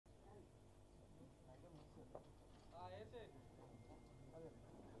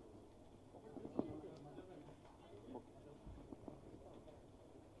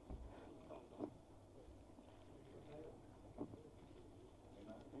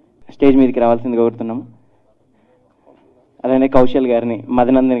Stage మీదకి రావాల్సిందిగా కోరుతున్నాం. అలానే కౌశల్ గారిని,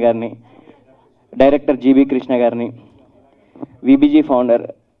 మదనందన్ గారిని, డైరెక్టర్ జీబీ కృష్ణ గారిని, విబిజీ ఫౌండర్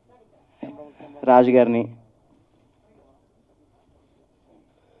రాజ్ గారిని,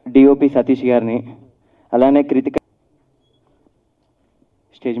 డిఓపి సతీష్ గారిని, అలానే కృతిక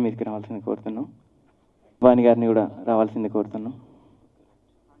స్టేజ్ మీదకి రావాల్సింది కోరుతున్నాం. వాణి గారిని కూడా రావాల్సింది కోరుతున్నాం.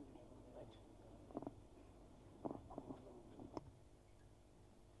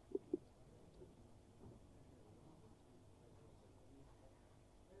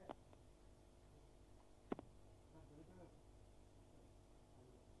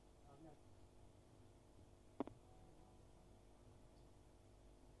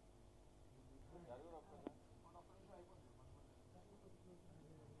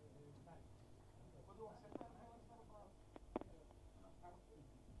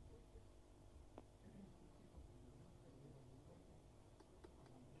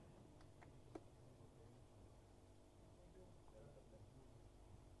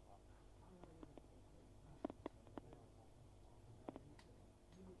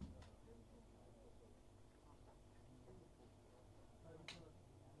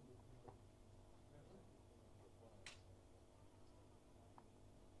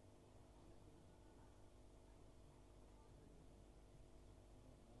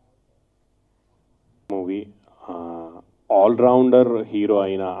 మూవీ ఆల్రౌండర్ హీరో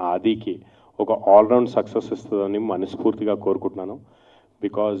అయిన ఆదికి ఒక ఆల్రౌండ్ సక్సెస్ ఇస్తుందని మనస్ఫూర్తిగా కోరుకుంటున్నాను.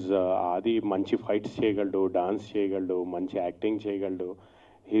 బికాజ్ ఆది మంచి ఫైట్స్ చేయగలడు, డాన్స్ చేయగలడు, మంచి యాక్టింగ్ చేయగలడు.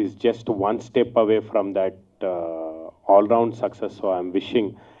 He's just one step away from that all round success. So I'm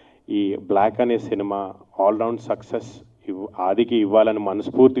wishing ఈ బ్లాక్ అనే సినిమా ఆల్రౌండ్ సక్సెస్ ఆదికి ఇవ్వాలని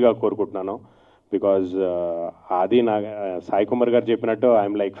మనస్ఫూర్తిగా కోరుకుంటున్నాను. బికాజ్ ఆది నా సాయి కుమార్ గారు చెప్పినట్టు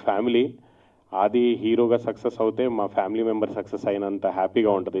ఐఎమ్ లైక్ ఫ్యామిలీ. ఆది హీరోగా సక్సెస్ అవుతే మా ఫ్యామిలీ మెంబర్ సక్సెస్ అయినంత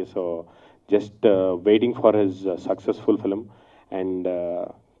హ్యాపీగా ఉంటుంది. So just waiting for his successful film. And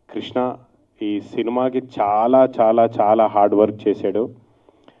Krishna ఈ సినిమాకి చాలా చాలా చాలా హార్డ్ వర్క్ చేశాడు.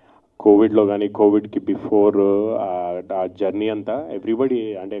 కోవిడ్లో కానీ కోవిడ్కి బిఫోర్ ఆ జర్నీ అంతా ఎవ్రీబడి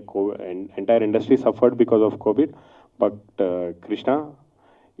అంటే entire industry suffered because of Covid. But Krishna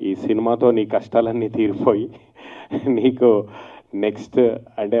ఈ సినిమాతో నీ కష్టాలన్నీ తీరిపోయి నీకు నెక్స్ట్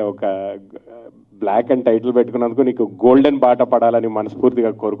అంటే ఒక బ్లాక్ అండ్ టైటిల్ పెట్టుకున్నందుకు నీకు గోల్డెన్ బాట పడాలని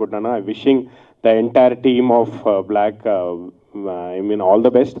మనస్ఫూర్తిగా కోరుకుంటున్నాను. I wishing the entire team of black I mean all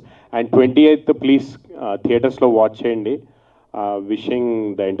the best. And 28th please థియేటర్స్లో వాచ్ చేయండి. Wishing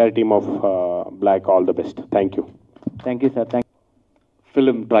the entire team of black all the best. Thank you. Thank you sir. Thank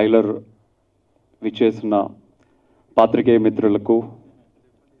film trailer విచ్చేసిన పాత్రికేయ మిత్రులకు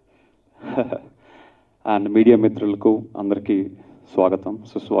and media మిత్రులకు అందరికీ స్వాగతం,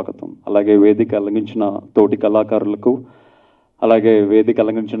 సుస్వాగతం. అలాగే వేదిక అలంఘించిన తోటి కళాకారులకు, అలాగే వేదిక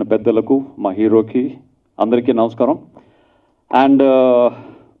అలంఘించిన పెద్దలకు, మా హీరోకి అందరికీ నమస్కారం. అండ్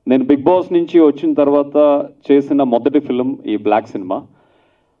నేను బిగ్ బాస్ నుంచి వచ్చిన తర్వాత చేసిన మొదటి ఫిలిం ఈ బ్లాక్ సినిమా.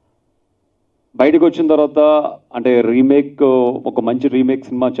 బయటకు వచ్చిన తర్వాత అంటే రీమేక్, ఒక మంచి రీమేక్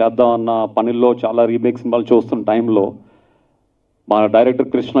సినిమా చేద్దాం అన్న పనిలో చాలా రీమేక్ సినిమాలు చూస్తున్న టైంలో మా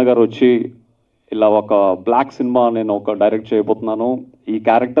డైరెక్టర్ కృష్ణ గారు వచ్చి ఇలా ఒక బ్లాక్ సినిమా నేను ఒక డైరెక్ట్ చేయబోతున్నాను, ఈ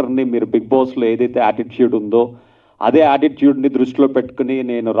క్యారెక్టర్ని మీరు బిగ్ బాస్లో ఏదైతే యాటిట్యూడ్ ఉందో అదే యాటిట్యూడ్ని దృష్టిలో పెట్టుకుని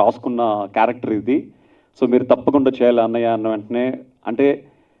నేను రాసుకున్న క్యారెక్టర్ ఇది. సో మీరు తప్పకుండా చేయాలి అన్నయ్య అన్న వెంటనే, అంటే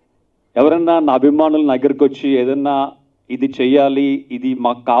ఎవరన్నా నా అభిమానుల దగ్గరికి వచ్చి ఏదన్నా ఇది చెయ్యాలి, ఇది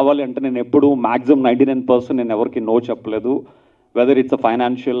మాకు కావాలి అంటే నేను ఎప్పుడు మ్యాక్సిమం 99% నేను ఎవరికి నో చెప్పలేదు. వెదర్ ఇట్స్ అ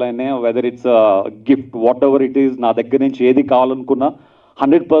ఫైనాన్షియల్ అయినా, whether it's a gift, what ever it is, నా దగ్గర నుంచి ఏది కావాలనుకున్నా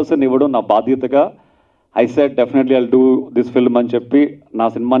 100% ఇవ్వడం నా బాధ్యతగా. I said definitely I'll do this film అని చెప్పి నా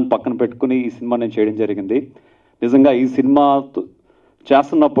సినిమాని పక్కన పెట్టుకుని ఈ సినిమా నేను చేయడం జరిగింది. నిజంగా ఈ సినిమా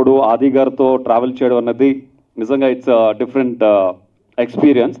చేస్తున్నప్పుడు ఆది గారితో ట్రావెల్ చేయడం అన్నది నిజంగా ఇట్స్ డిఫరెంట్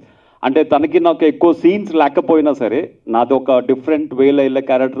ఎక్స్పీరియన్స్. అంటే తనకి నాకు ఎక్కువ సీన్స్ లేకపోయినా సరే నాది ఒక డిఫరెంట్ వేలో వెళ్ళే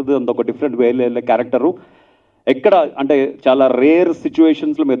క్యారెక్టర్, ఒక డిఫరెంట్ వేలో వెళ్ళే క్యారెక్టరు. ఎక్కడ అంటే చాలా రేర్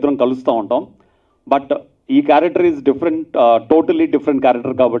సిచ్యువేషన్స్లో మేము ఇద్దరం కలుస్తూ ఉంటాం. బట్ ఈ character is different, totally different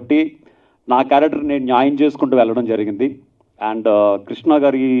character కాబట్టి నా క్యారెక్టర్ నేను న్యాయం చేసుకుంటూ వెళ్ళడం జరిగింది. అండ్ కృష్ణ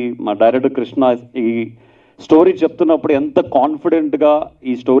గారి, మా డైరెక్టర్ కృష్ణ ఈ స్టోరీ చెప్తున్నప్పుడు ఎంత కాన్ఫిడెంట్గా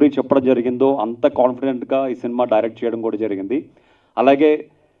ఈ స్టోరీ చెప్పడం జరిగిందో అంత కాన్ఫిడెంట్గా ఈ సినిమా డైరెక్ట్ చేయడం కూడా జరిగింది. అలాగే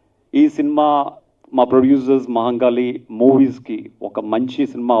ఈ సినిమా మా ప్రొడ్యూసర్స్ మహంకాళి మూవీస్కి ఒక మంచి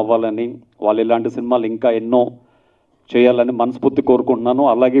సినిమా అవ్వాలని, వాళ్ళు ఇలాంటి సినిమాలు ఇంకా ఎన్నో చేయాలని మనస్ఫూర్తి కోరుకుంటున్నాను.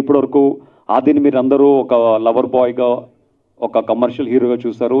 అలాగే ఇప్పటివరకు ఆదిని మీరు అందరూ ఒక లవర్ బాయ్గా, ఒక కమర్షియల్ హీరోగా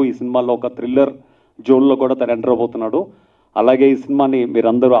చూశారు. ఈ సినిమాలో ఒక థ్రిల్లర్ జోన్లో కూడా తను ఎంటర్ అవబోతున్నాడు. అలాగే ఈ సినిమాని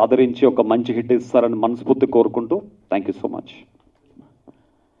మీరందరూ ఆదరించి ఒక మంచి హిట్ ఇస్తారని మనస్ఫూర్తి కోరుకుంటూ థ్యాంక్ యూ సో మచ్.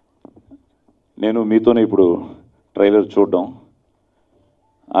 నేను మీతోనే ఇప్పుడు ట్రైలర్ చూడడం,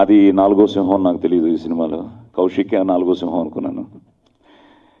 అది 4వ సింహం నాకు తెలియదు ఈ సినిమాలో, కౌశిక్ 4వ సింహం అనుకున్నాను.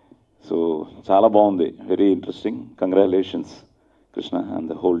 సో చాలా బాగుంది, very interesting. Congratulations Krishna and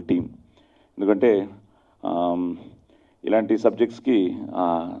the whole team. ఎందుకంటే ఇలాంటి సబ్జెక్ట్స్కి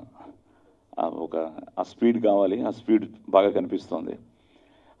ఒక ఆ స్పీడ్ కావాలి, ఆ స్పీడ్ బాగా కనిపిస్తుంది.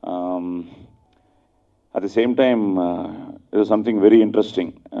 అట్ ది సేమ్ టైమ్ ఏదో సంథింగ్ వెరీ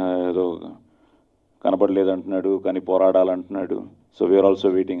ఇంట్రెస్టింగ్, ఏదో కనబడలేదంటున్నాడు కానీ పోరాడాలంటున్నాడు. సో వీఆర్ ఆల్సో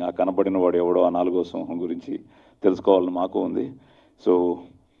వెయిటింగ్, ఆ కనబడిన వాడు ఎవడో ఆ 4వ సింహం గురించి తెలుసుకోవాలని మాకు ఉంది. సో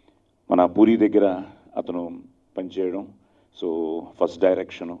మన పూరి దగ్గర అతను పనిచేయడం, సో ఫస్ట్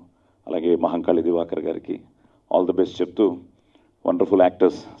డైరెక్షను, అలాగే మహంకాళి దివాకర్ గారికి ఆల్ ది బెస్ట్ చెప్తూ, వండర్ఫుల్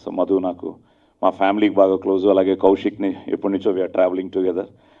యాక్టర్స్. సో మధు నాకు మా ఫ్యామిలీకి బాగా క్లోజు, అలాగే కౌశిక్ని ఎప్పటి నుంచో we are travelling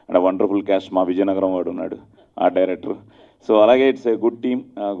together. And wonderful caste, మా విజయనగరం వాడు ఉన్నాడు ఆ డైరెక్టర్. సో అలాగే it's a good team,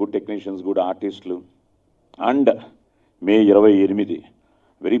 good technicians, good ఆర్టిస్టులు. And May 28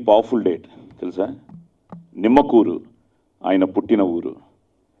 very powerful date తెలుసా, నిమ్మకూరు ఆయన పుట్టిన ఊరు,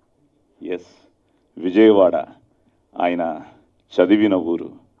 ఎస్ విజయవాడ ఆయన చదివిన ఊరు,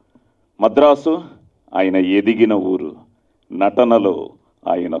 మద్రాసు ఆయన ఎదిగిన ఊరు, నటనలో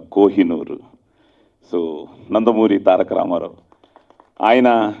ఆయన కోహినూరు. సో నందమూరి తారక రామారావు, ఆయన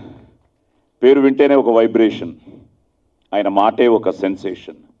పేరు వింటేనే ఒక వైబ్రేషన్, ఆయన మాటే ఒక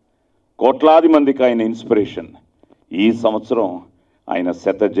సెన్సేషన్, కోట్లాది మందికి ఆయన ఇన్స్పిరేషన్. ఈ సంవత్సరం ఆయన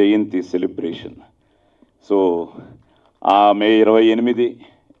 100వ జయంతి సెలబ్రేషన్. సో ఆ మే 28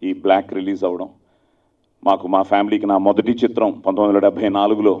 ఈ బ్లాక్ రిలీజ్ అవ్వడం, మాకు మా ఫ్యామిలీకి నా మొదటి చిత్రం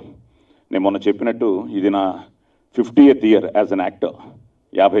 1974లో, నేను మొన్న చెప్పినట్టు ఇది నా 50th year as an actor,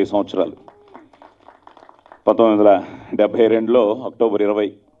 50 సంవత్సరాలు. 1972లో అక్టోబర్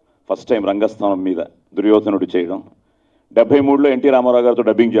 20 ఫస్ట్ టైం రంగస్థానం మీద దుర్యోధనుడు చేయడం, 73లో ఎన్టీ రామారావు గారితో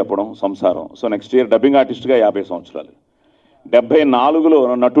డబ్బింగ్ చెప్పడం సంసారం. సో నెక్స్ట్ ఇయర్ డబ్బింగ్ ఆర్టిస్ట్గా 50 సంవత్సరాలు. 74లో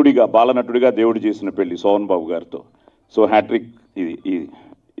నటుడిగా, బాలనటుడిగా దేవుడు చేసిన పెళ్లి సోహన్ బాబు గారితో. సో హ్యాట్రిక్ ఇది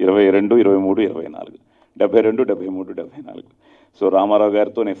 22, 23, 24, 72, 73, 74. సో రామారావు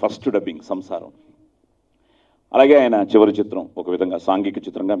గారితో నేను ఫస్ట్ డబ్బింగ్ సంసారం. అలాగే ఆయన చివరి చిత్రం ఒక విధంగా సాంఘిక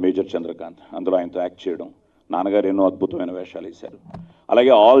చిత్రంగా మేజర్ చంద్రకాంత్, అందులో ఆయనతో యాక్ట్ చేయడం. నాన్నగారు ఎన్నో అద్భుతమైన వేషాలు వేశారు.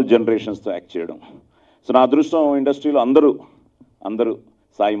 అలాగే ఆల్ జనరేషన్స్తో యాక్ట్ చేయడం. సో నా అదృష్టం, ఇండస్ట్రీలో అందరూ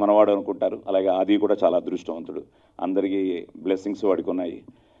సాయి మనవాడు అనుకుంటారు. అలాగే ఆది కూడా చాలా అదృష్టవంతుడు, అందరికీ బ్లెస్సింగ్స్ వాడికి ఉన్నాయి.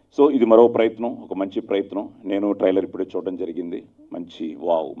 సో ఇది మరో ప్రయత్నం, ఒక మంచి ప్రయత్నం. నేను ట్రైలర్ ఇప్పుడే చూడడం జరిగింది,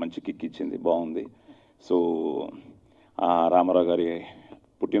 మంచి కిక్ ఇచ్చింది, బాగుంది. సో రామారావు గారి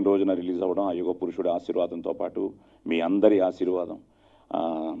పుట్టినరోజున రిలీజ్ అవ్వడం, ఆ యుగ పురుషుడి ఆశీర్వాదంతో పాటు మీ అందరి ఆశీర్వాదం,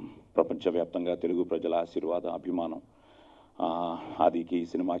 ప్రపంచవ్యాప్తంగా తెలుగు ప్రజల ఆశీర్వాదం, అభిమానం ఆదికి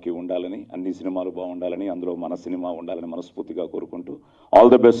సినిమాకి ఉండాలని, అన్ని సినిమాలు బాగుండాలని, అందులో మన సినిమా ఉండాలని మనస్ఫూర్తిగా కోరుకుంటూ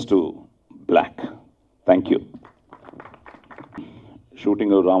all the best to black. Thank you.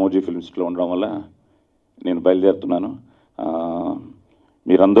 Shooting Ramoji ఫిల్మ్స్లో ఉండడం వల్ల నేను బయలుదేరుతున్నాను.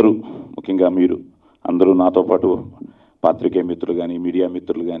 మీరందరూ, ముఖ్యంగా మీరు అందరూ నాతో పాటు పాత్రికేయ మిత్రులు కానీ, మీడియా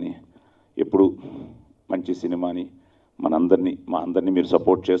మిత్రులు కానీ, ఎప్పుడు మంచి సినిమాని మా అందరినీ మీరు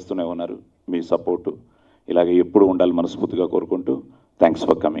సపోర్ట్ చేస్తూనే ఉన్నారు. మీ సపోర్టు ఇలాగే ఎప్పుడు ఉండాలి మనస్ఫూర్తిగా కోరుకుంటూ, థ్యాంక్స్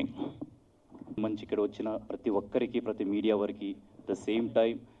ఫర్ కమింగ్. మంచి ఇక్కడ వచ్చిన ప్రతి ఒక్కరికి, ప్రతి మీడియా వారికి ద సేమ్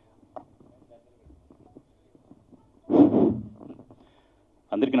టైం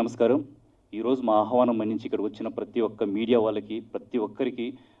అందరికీ నమస్కారం. ఈరోజు మా ఆహ్వానం మన్నించి ఇక్కడ వచ్చిన ప్రతి ఒక్క మీడియా వాళ్ళకి, ప్రతి ఒక్కరికి,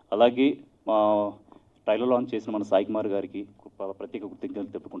 అలాగే మా ట్రైలర్ లాంచ్ చేసిన మన సాయి కుమార్ గారికి ప్రత్యేక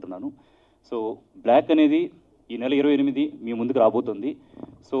కృతజ్ఞతలు చెప్పుకుంటున్నాను. సో బ్లాక్ అనేది ఈ నెల 28 మీ ముందుకు రాబోతుంది.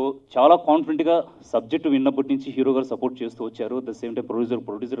 సో చాలా కాన్ఫిడెంట్గా సబ్జెక్టు విన్నప్పటి నుంచి హీరో గారు సపోర్ట్ చేస్తూ వచ్చారు. ద సేమ్ టైం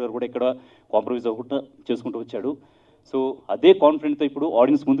ప్రొడ్యూసర్ గారు కూడా ఇక్కడ కాంప్రమైజ్ అవ్వకుండా చేసుకుంటూ వచ్చాడు. సో అదే కాన్ఫిడెంట్తో ఇప్పుడు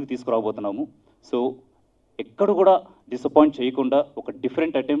ఆడియన్స్ ముందుకు తీసుకురాబోతున్నాము. సో ఎక్కడ కూడా డిసప్పాయింట్ చేయకుండా ఒక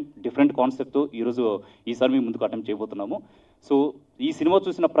డిఫరెంట్ డిఫరెంట్ కాన్సెప్ట్తో ఈసారి మేము ముందుకు అటెంప్ట్ చేయబోతున్నాము. సో ఈ సినిమా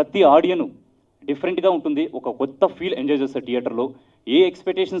చూసిన ప్రతి ఆడియన్ డిఫరెంట్గా ఉంటుంది, ఒక కొత్త ఫీల్ ఎంజాయ్ చేస్తారు థియేటర్లో. ఏ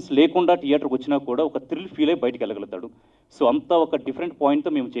ఎక్స్పెక్టేషన్స్ లేకుండా థియేటర్కి వచ్చినా కూడా ఒక థ్రిల్ ఫీల్ అయి బయటికి వెళ్ళగలుగుతాడు. సో అంతా ఒక డిఫరెంట్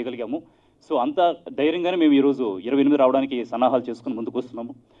పాయింట్తో మేము చేయగలిగాము. సో అంత ధైర్యంగానే మేము ఈరోజు 28 రావడానికి సన్నాహాలు చేసుకుని ముందుకు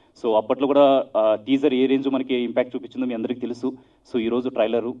వస్తున్నాము. సో అప్పట్లో కూడా టీజర్ ఏ రేంజ్ మనకి ఇంపాక్ట్ చూపించిందో మీ అందరికీ తెలుసు. సో ఈరోజు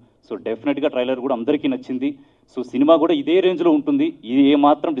ట్రైలరు, సో డెఫినెట్గా ట్రైలర్ కూడా అందరికీ నచ్చింది. సో సినిమా కూడా ఇదే రేంజ్లో ఉంటుంది, ఇది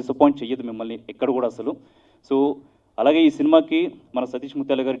ఏమాత్రం డిసప్పాయింట్ చెయ్యదు మిమ్మల్ని ఎక్కడ కూడా అసలు. సో అలాగే ఈ సినిమాకి మన సతీష్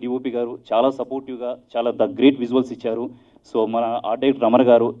ముత్యాల గారు, డిఓపి గారు చాలా సపోర్టివ్గా, చాలా గ్రేట్ విజువల్స్ ఇచ్చారు. సో మన ఆర్ట్ డైరెక్టర్ రమణ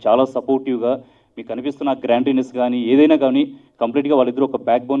గారు చాలా సపోర్టివ్గా, మీకు కనిపిస్తున్న గ్రాంటీనెస్ కానీ ఏదైనా కానీ కంప్లీట్గా వాళ్ళిద్దరూ ఒక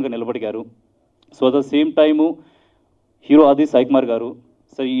back బోన్గా నిలబడిగారు. So at the same time hero ఆది సాయి కుమార్ గారు.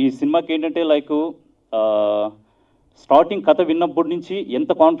 సో ఈ సినిమాకి ఏంటంటే స్టార్టింగ్ కథ విన్నప్పటి నుంచి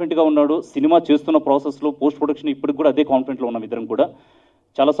ఎంత కాన్ఫిడెంట్గా ఉన్నాడో సినిమా చేస్తున్న ప్రాసెస్లో పోస్ట్ ప్రొడక్షన్ ఇప్పటికి కూడా అదే కాన్ఫిడెంట్లో ఉన్నాం ఇద్దరం కూడా.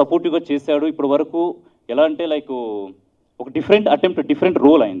 చాలా సపోర్టివ్గా చేశాడు. ఇప్పటి వరకు ఎలా అంటే లైక్ ఒక డిఫరెంట్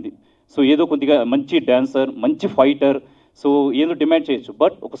రోల్ అయింది. సో ఏదో కొద్దిగా మంచి డాన్సర్, మంచి ఫైటర్, సో ఏదో డిమాండ్ చేయొచ్చు,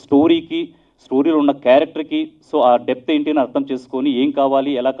 బట్ ఒక స్టోరీలో ఉన్న క్యారెక్టర్కి సో ఆ డెప్త్ ఏంటి అని అర్థం చేసుకొని ఏం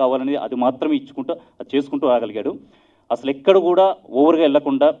కావాలి ఎలా కావాలనేది అది మాత్రమే ఇచ్చుకుంటూ అది చేసుకుంటూ రాగలిగాడు. అసలు ఎక్కడ కూడా ఓవర్గా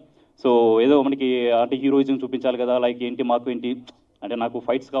వెళ్ళకుండా సో ఏదో మనకి అంటే హీరోయిజం చూపించాలి కదా, లైక్ ఏంటి మాకు ఏంటి అంటే నాకు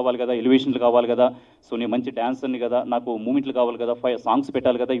ఫైట్స్ కావాలి కదా, ఎలివేషన్లు కావాలి కదా, సో నేను మంచి డాన్సర్ని కదా, నాకు మూమెంట్లు కావాలి కదా, సాంగ్స్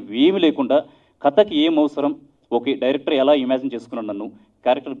పెట్టాలి కదా, ఇవేమీ లేకుండా కథకి ఏం అవసరం, ఓకే డైరెక్టర్ ఎలా ఇమాజిన్ చేసుకున్నాడు నన్ను,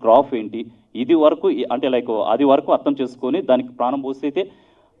 క్యారెక్టర్ గ్రాఫ్ ఏంటి, ఇది వరకు అంటే లైక్ అది వరకు అర్థం చేసుకొని దానికి ప్రాణం పోసి అయితే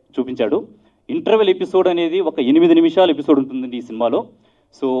చూపించాడు. ఇంటర్వెల్ ఎపిసోడ్ అనేది ఒక 8 నిమిషాల ఎపిసోడ్ ఉంటుందండి ఈ సినిమాలో.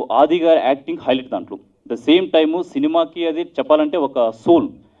 సో ఆది గారి యాక్టింగ్ హైలైట్ దాంట్లో. ద సేమ్ టైము సినిమాకి అది చెప్పాలంటే ఒక సోల్.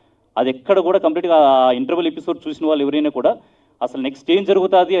 అది ఎక్కడ కూడా కంప్లీట్గా ఇంటర్వెల్ ఎపిసోడ్ చూసిన వాళ్ళు ఎవరైనా కూడా అసలు నెక్స్ట్ ఏం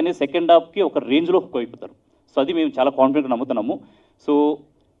జరుగుతుంది అనే సెకండ్ హాఫ్కి ఒక రేంజ్లో అయిపోతారు. సో అది మేము చాలా కాన్ఫిడెంట్గా నమ్ముతున్నాము. సో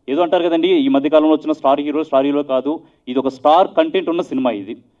ఏదో అంటారు కదండి, ఈ మధ్యకాలంలో వచ్చిన స్టార్ హీరో కాదు, ఇది ఒక స్టార్ కంటెంట్ ఉన్న సినిమా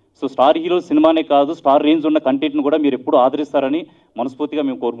ఇది. సో స్టార్ హీరో సినిమానే కాదు, స్టార్ రేంజ్ ఉన్న కంటెంట్ను కూడా మీరు ఎప్పుడు ఆదరిస్తారని మనస్ఫూర్తిగా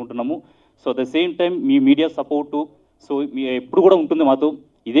మేము కోరుకుంటున్నాము. So at the same time me media support so మీ ఎప్పుడు కూడా ఉంటుంది మాతో.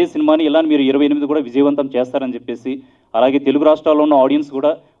 ఇదే సినిమాని ఇలా మీరు 28 కూడా విజయవంతం చేస్తారని చెప్పేసి, అలాగే తెలుగు రాష్ట్రాల్లో ఉన్న ఆడియన్స్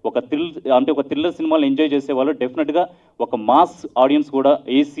కూడా ఒక థ్రిల్లర్ సినిమాలు ఎంజాయ్ చేసేవాళ్ళు డెఫినెట్గా ఒక మాస్ ఆడియన్స్ కూడా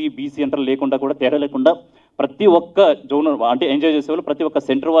ఏసీ బీసీ అంటారు లేకుండా కూడా తేడా లేకుండా ప్రతి ఒక్క జోనర్ అంటే ఎంజాయ్ చేసేవాళ్ళు ప్రతి ఒక్క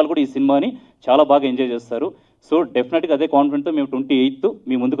సెంటర్ వాళ్ళు కూడా ఈ సినిమాని చాలా బాగా ఎంజాయ్ చేస్తారు. సో డెఫినెట్గా అదే కాన్ఫిడెంట్తో మేము 28th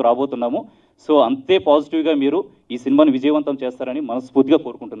మీ ముందుకు రాబోతున్నాము. సో అంతే పాజిటివ్గా మీరు ఈ సినిమాని విజయవంతం చేస్తారని మనస్ఫూర్తిగా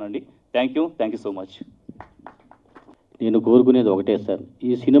కోరుకుంటున్నాండి. Thank you so much. నేను కోరుకునేది ఒకటే సార్,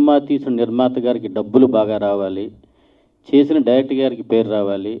 ఈ సినిమా తీసిన నిర్మాత గారికి డబ్బులు బాగా రావాలి, చేసిన డైరెక్టర్ గారికి పేరు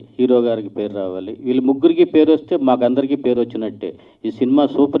రావాలి, హీరో గారికి పేరు రావాలి. వీళ్ళు ముగ్గురికి పేరు వస్తే మాకందరికీ పేరు వచ్చినట్టే. ఈ సినిమా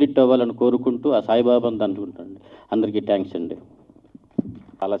సూపర్ హిట్ అవ్వాలని కోరుకుంటూ ఆ సాయిబాబాని అనుకుంటాను. అందరికీ థ్యాంక్స్ అండి.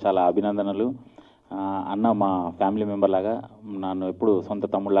 చాలా అభినందనలు. అన్న మా ఫ్యామిలీ మెంబర్ లాగా నన్ను ఎప్పుడు సొంత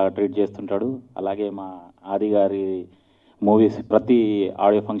తమ్ముళ్ళలాగా ట్రీట్ చేస్తుంటాడు. అలాగే మా ఆది గారి మూవీస్ ప్రతి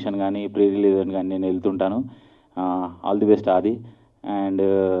ఆడియో ఫంక్షన్ కానీ ప్రీ రిలీజ్ కానీ నేను వెళ్తుంటాను. ఆల్ ది బెస్ట్ ఆది. అండ్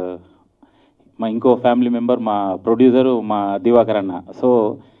మా ఇంకో ఫ్యామిలీ మెంబర్ మా ప్రొడ్యూసరు మా దివాకర్ అన్న. సో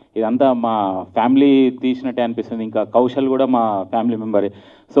ఇదంతా మా ఫ్యామిలీ తీసినట్టే అనిపిస్తుంది. ఇంకా కౌశల్ కూడా మా ఫ్యామిలీ మెంబరే.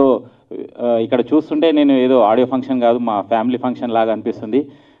 సో ఇక్కడ చూస్తుంటే నేను ఏదో ఆడియో ఫంక్షన్ కాదు, మా ఫ్యామిలీ ఫంక్షన్ లాగా అనిపిస్తుంది.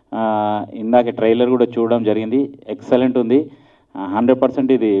 ఇందాక ట్రైలర్ కూడా చూడడం జరిగింది, ఎక్సలెంట్ ఉంది.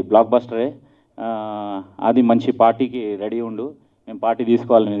 100% ఇది బ్లాక్ బస్టరే. అది మంచి పార్టీకి రెడీ ఉండు, మేము పార్టీ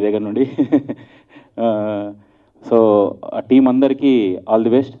తీసుకోవాలి మీ దగ్గర నుండి. సో టీం అందరికీ ఆల్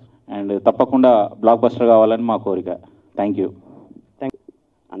ది బెస్ట్ అండ్ తప్పకుండా బ్లాక్ బస్టర్ కావాలని మా కోరిక. Thank you.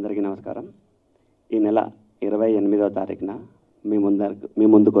 అందరికీ నమస్కారం. ఈ నెల 28వ తారీఖున మీ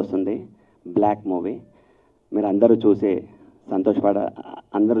ముందుకు వస్తుంది బ్లాక్ మూవీ. మీరు అందరూ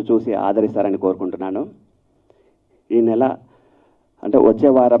చూసి ఆదరిస్తారని కోరుకుంటున్నాను. ఈ నెల అంటే వచ్చే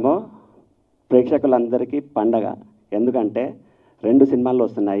వారము ప్రేక్షకులందరికీ పండగ. ఎందుకంటే 2 సినిమాలు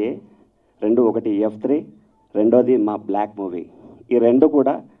వస్తున్నాయి. ఒకటి F3, రెండోది మా బ్లాక్ మూవీ. ఈ 2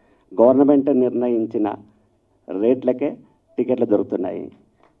 కూడా గవర్నమెంట్ నిర్ణయించిన రేట్లకే టికెట్లు దొరుకుతున్నాయి.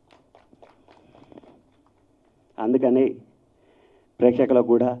 అందుకని ప్రేక్షకులకు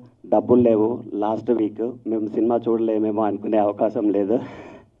కూడా డబ్బులు లేవు, లాస్ట్ వీక్ మేము సినిమా చూడలేమేమో అనుకునే అవకాశం లేదు.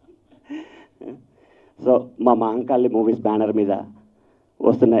 సో మా మహంకాళి మూవీస్ బ్యానర్ మీద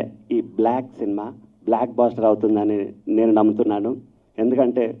వస్తున్న ఈ బ్లాక్ సినిమా బ్లాక్ బాస్టర్ అవుతుందని నేను నమ్ముతున్నాను.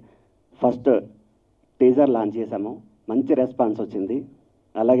 ఎందుకంటే ఫస్ట్ టీజర్ లాంచ్ చేశాము, మంచి రెస్పాన్స్ వచ్చింది.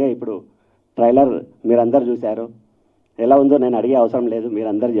 అలాగే ఇప్పుడు ట్రైలర్ మీరందరూ చూశారు. ఎలా ఉందో నేను అడిగే అవసరం లేదు,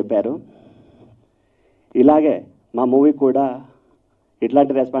 మీరందరూ చెప్పారు. ఇలాగే మా మూవీ కూడా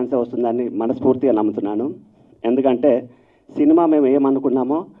ఇట్లాంటి రెస్పాన్సే వస్తుందని మనస్ఫూర్తిగా నమ్ముతున్నాను. ఎందుకంటే సినిమా మేము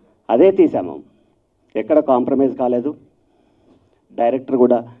ఏమనుకున్నామో అదే తీసాము, ఎక్కడ కాంప్రమైజ్ కాలేదు. డైరెక్టర్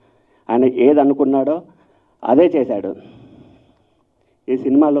కూడా ఆయన ఏది అనుకున్నాడో అదే చేశాడు. ఈ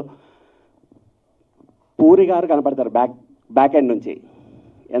సినిమాలో పూరి గారు కనపడతారు బ్యాక్ ఎండ్ నుంచి.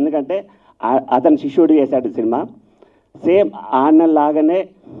 ఎందుకంటే అతని శిష్యుడు చేశాడు సినిమా, సేమ్ ఆయన లాగానే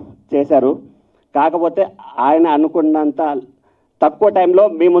చేశారు. కాకపోతే ఆయన అనుకున్నంత తక్కువ టైంలో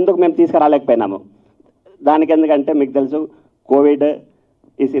మీ ముందుకు మేము తీసుకురాలేకపోయినాము. దానికి ఎందుకంటే మీకు తెలుసు కోవిడ్,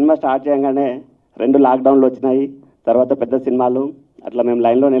 ఈ సినిమా స్టార్ట్ చేయగానే 2 లాక్డౌన్లు వచ్చినాయి. తర్వాత పెద్ద సినిమాలు, అట్లా మేము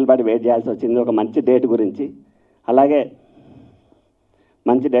లైన్లో నిలబడి వెయిట్ చేయాల్సి వచ్చింది ఒక మంచి డేట్ గురించి. అలాగే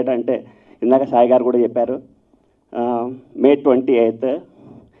మంచి డేట్ అంటే ఇందాక సాయి గారు కూడా చెప్పారు, May 28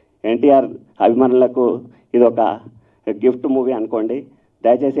 ఎన్టీఆర్ అభిమానులకు ఇది ఒక గిఫ్ట్ మూవీ అనుకోండి.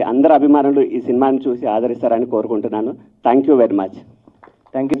 దయచేసి అందరు అభిమానులు ఈ సినిమాని చూసి ఆదరిస్తారని కోరుకుంటున్నాను. Thank you very much.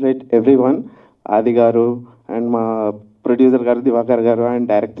 Thank you everyone. ఆది గారు అండ్ మా ప్రొడ్యూసర్ గారు దివాకర్ గారు and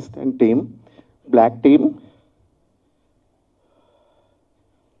directors and team, black team.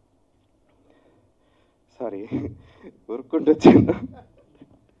 Sorry ఊరుకుంటూ వచ్చాను.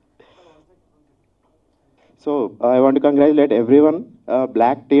 So I want to congratulate everyone,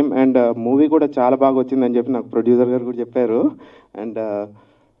 black team. And movie కూడా చాలా బాగా వచ్చిందని చెప్పి నాకు ప్రొడ్యూసర్ గారు కూడా చెప్పారు. అండ్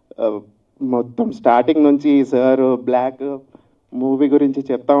మొత్తం స్టార్టింగ్ నుంచి సార్ బ్లాక్ మూవీ గురించి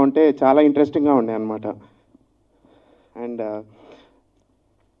చెప్తా ఉంటే చాలా ఇంట్రెస్టింగ్గా ఉండే అనమాట. అండ్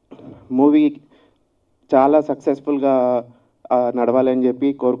మూవీ చాలా సక్సెస్ఫుల్గా నడవాలని చెప్పి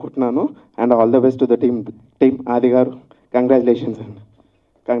కోరుకుంటున్నాను. And all the best to the team. ఆది గారు కంగ్రాచులేషన్స్ అండి.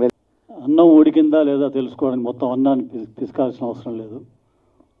 అన్నం ఉడికిందా లేదా తెలుసుకోవడానికి మొత్తం అన్నాన్ని పిసకాల్సిన అవసరం లేదు.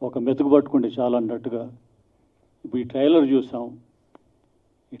 ఒక మెతుకు పట్టుకుంటే చాలా అన్నట్టుగా ఇప్పుడు ఈ ట్రైలర్ చూసాం.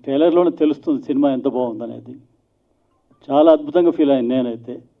 ఈ ట్రైలర్లోనే తెలుస్తుంది సినిమా ఎంత బాగుందనేది. చాలా అద్భుతంగా ఫీల్ అయ్యాను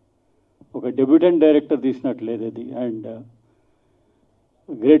నేనైతే. ఒక డెబ్యూటెంట్ డైరెక్టర్ తీసినట్లేదు అది. And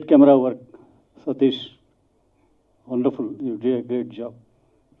great camera work Satish, wonderful, you D a great job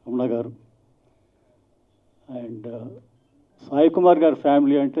Ramana గారు. అండ్ సాయి కుమార్ గారి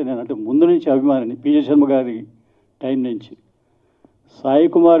ఫ్యామిలీ అంటే నేనంటే ముందు నుంచి అభిమానిని, పిజే శర్మ గారి టైం నుంచి. సాయి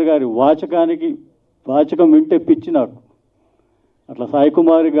కుమార్ గారి వాచకం వింటే పిచ్చి నాకు. అట్లా సాయి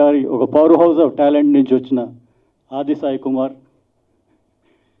కుమార్ గారి ఒక పవర్ హౌస్ ఆఫ్ టాలెంట్ నుంచి వచ్చిన ఆది సాయి కుమార్.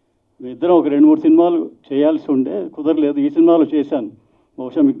 ఇద్దరం ఒక 2-3 సినిమాలు చేయాల్సి ఉండే, కుదరలేదు. ఈ సినిమాలో చేశాను,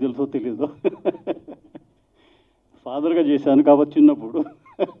 బహుశా మీకు తెలుసో తెలీదు. ఫాదర్గా చేశాను కాబట్టి చిన్నప్పుడు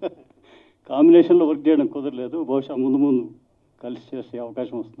కాంబినేషన్లో వర్క్ చేయడం కుదరలేదు. బహుశా ముందు కలిసి చేసే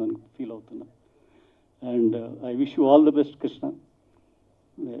అవకాశం వస్తుందని ఫీల్ అవుతున్నా. And I wish you all the best Krishna.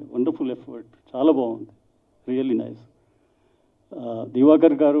 Wonderful effort, చాలా బాగుంది, రియల్లీ నైస్.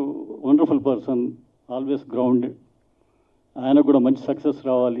 దివాకర్ గారు వండర్ఫుల్ పర్సన్, ఆల్వేస్ గ్రౌండెడ్. ఆయనకు కూడా మంచి సక్సెస్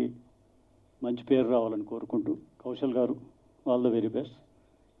రావాలి, మంచి పేరు రావాలని కోరుకుంటూ, కౌశల్ గారు all the very best.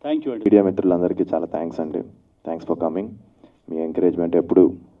 Thank you అండి. మీడియా మిత్రులందరికీ చాలా థ్యాంక్స్ అండి. Thanks for coming. Me encouragement ఎప్పుడు,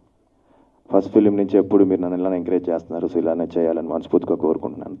 ఫస్ట్ ఫిలిం నుంచి ఎప్పుడు మీరు నన్ను ఇలా ఎంకరేజ్ చేస్తున్నారు. సో ఇలానే చేయాలని మనస్ఫూర్తిగా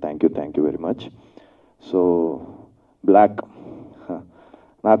కోరుకుంటున్నాను. Thank you very much. So black,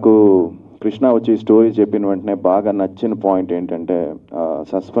 నాకు కృష్ణ వచ్చి స్టోరీ చెప్పిన వెంటనే బాగా నచ్చిన పాయింట్ ఏంటంటే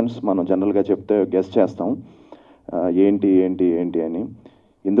సస్పెన్స్. మనం జనరల్గా చెప్తే గెస్ట్ చేస్తాం ఏంటి ఏంటి ఏంటి అని.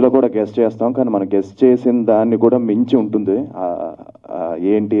 ఇందులో కూడా గెస్ట్ చేస్తాం, కానీ మనం గెస్ట్ చేసిన దాన్ని కూడా మించి ఉంటుంది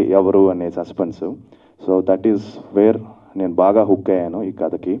ఏంటి ఎవరు అనే suspense. So that is where నేను బాగా హుక్ అయ్యాను ఈ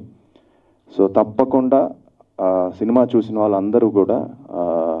కథకి. సో తప్పకుండా సినిమా చూసిన వాళ్ళందరూ కూడా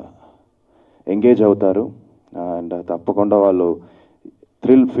ఎంగేజ్ అవుతారు. అండ్ తప్పకుండా వాళ్ళు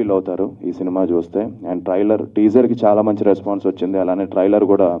థ్రిల్ ఫీల్ అవుతారు ఈ సినిమా చూస్తే. అండ్ టీజర్కి చాలా మంచి రెస్పాన్స్ వచ్చింది. అలానే ట్రైలర్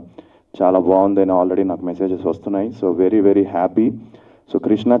కూడా చాలా బాగుందని ఆల్రెడీ నాకు మెసేజెస్ వస్తున్నాయి. So very very happy. So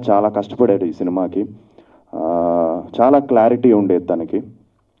Krishna చాలా కష్టపడాడు ఈ సినిమాకి. చాలా క్లారిటీ ఉండేది తనకి,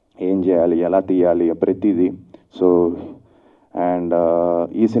 ఏం చేయాలి, ఎలా తీయాలి, ప్రతిదీ. సో అండ్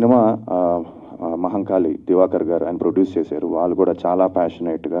ఈ సినిమా మహంకాళి దివాకర్ గారు ఆయన ప్రొడ్యూస్ చేశారు. వాళ్ళు కూడా చాలా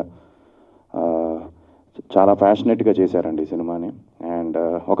ప్యాషనేట్గా చేశారండి ఈ సినిమాని. అండ్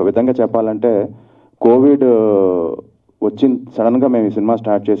ఒక విధంగా చెప్పాలంటే కోవిడ్ సడన్గా మేము ఈ సినిమా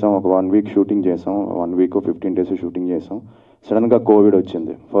స్టార్ట్ చేసాం. ఒక 1 వీక్ షూటింగ్ చేసాం, 1 వీక్ 15 డేస్ షూటింగ్ చేసాం. సడన్గా కోవిడ్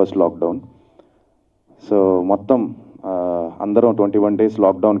వచ్చింది, ఫస్ట్ లాక్డౌన్. సో మొత్తం అందరం 21 డేస్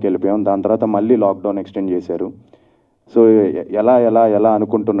లాక్డౌన్కి వెళ్ళిపోయాం. దాని తర్వాత మళ్ళీ లాక్డౌన్ ఎక్స్టెండ్ చేశారు. సో ఎలా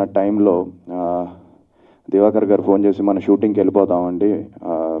అనుకుంటున్న టైంలో దివాకర్ గారు ఫోన్ చేసి మన షూటింగ్కి వెళ్ళిపోతామండి,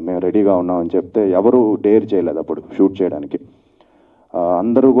 మేము రెడీగా ఉన్నామని చెప్తే ఎవరు డేర్ చేయలేదు అప్పుడు షూట్ చేయడానికి.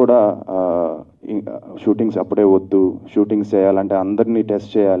 అందరూ కూడా షూటింగ్స్ అప్పుడే వద్దు, షూటింగ్స్ చేయాలంటే అందరినీ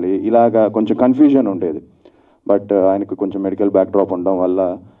టెస్ట్ చేయాలి, ఇలాగా కొంచెం కన్ఫ్యూజన్ ఉండేది. బట్ ఆయనకు కొంచెం మెడికల్ బ్యాక్డ్రాప్ ఉండడం వల్ల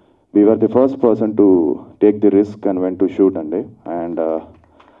we were the first person to take the risk and went to shoot అండి. అండ్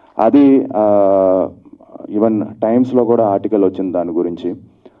అది ఈవెన్ టైమ్స్లో కూడా ఆర్టికల్ వచ్చింది దాని గురించి.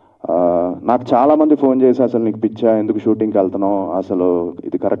 నాకు చాలామంది ఫోన్ చేసి అసలు నీకు పిచ్చా, ఎందుకు షూటింగ్కి వెళ్తున్నావు, అసలు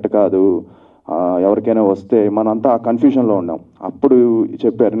ఇది కరెక్ట్ కాదు, ఎవరికైనా వస్తే మనంతా ఆ కన్ఫ్యూజన్లో ఉన్నాం. అప్పుడు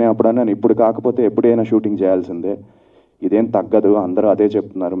చెప్పారు, నేను అప్పుడన్నా ఇప్పుడు కాకపోతే ఎప్పుడైనా షూటింగ్ చేయాల్సిందే, ఇదేం తగ్గదు, అందరూ అదే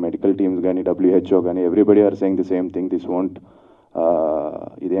చెప్తున్నారు, మెడికల్ టీమ్స్ కానీ WHO కానీ everybody are saying the same thing, this won't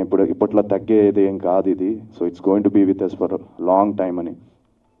ఇదేం ఇప్పట్లో తగ్గేది ఏం కాదు ఇది, so it's going to be with us for long time అని.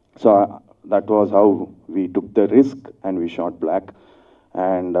 So that was how we took the risk and we shot black.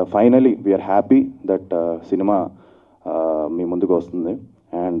 And finally we are happy that cinema మీ ముందుకు వస్తుంది.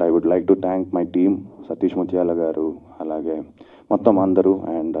 And I would like to thank my team, Satish ముత్యాల గారు, అలాగే మొత్తం అందరూ,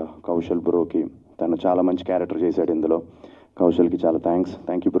 and Kaushal బ్రోకి, తను చాలా మంచి క్యారెక్టర్ చేశాడు ఇందులో. కౌశల్కి చాలా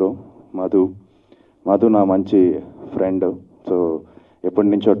థ్యాంక్ యూ బ్రో. మధు నా మంచి ఫ్రెండ్. సో ఎప్పటి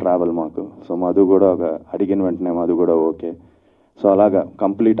నుంచో ట్రావెల్ మాకు. సో మధు కూడా ఒక అడిగిన వెంటనే మధు కూడా ఓకే. సో అలాగా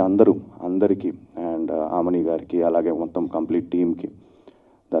కంప్లీట్ అందరికీ అండ్ ఆమని గారికి అలాగే మొత్తం కంప్లీట్ టీమ్కి,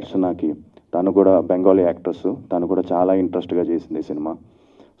 దర్శనకి, తను కూడా బెంగాలీ యాక్ట్రెస్, తను కూడా చాలా ఇంట్రెస్ట్గా చేసింది సినిమా.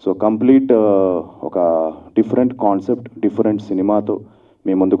 సో కంప్లీట్ ఒక డిఫరెంట్ కాన్సెప్ట్, డిఫరెంట్ సినిమాతో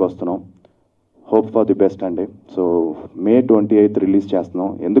మేము ముందుకు వస్తున్నాం. హోప్ ఫర్ ది బెస్ట్ అండి. సో May 28 రిలీజ్ చేస్తున్నాం.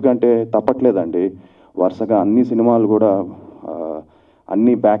 ఎందుకంటే తప్పట్లేదండి, వరుసగా అన్ని సినిమాలు కూడా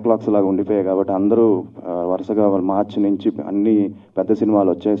అన్ని బ్యాక్లాగ్స్ లాగా ఉండిపోయాయి కాబట్టి అందరూ వరుసగా మార్చి నుంచి అన్ని పెద్ద సినిమాలు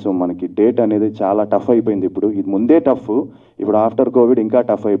వచ్చాయి. సో మనకి డేట్ అనేది చాలా టఫ్ అయిపోయింది. ఇప్పుడు ఇది ముందే టఫ్, ఇప్పుడు ఆఫ్టర్ కోవిడ్ ఇంకా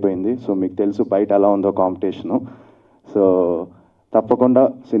టఫ్ అయిపోయింది. సో మీకు తెలుసు బయట ఎలా ఉందో కాంపిటీషను. సో తప్పకుండా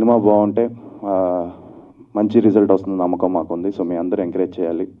సినిమా బాగుంటే మంచి రిజల్ట్ వస్తుంది నమ్మకం మాకుంది. సో మీ అందరూ ఎంకరేజ్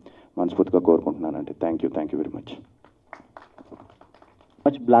చేయాలి మనస్ఫూర్తిగా కోరుకుంటున్నానండి. Thank you very much.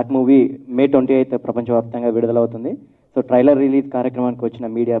 Black movie May 28 ప్రపంచవ్యాప్తంగా విడుదలవుతుంది. సో ట్రైలర్ రిలీజ్ కార్యక్రమానికి వచ్చిన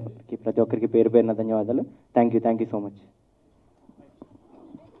మీడియాకి ప్రతి ఒక్కరికి పేరు పేరున ధన్యవాదాలు. Thank you so much.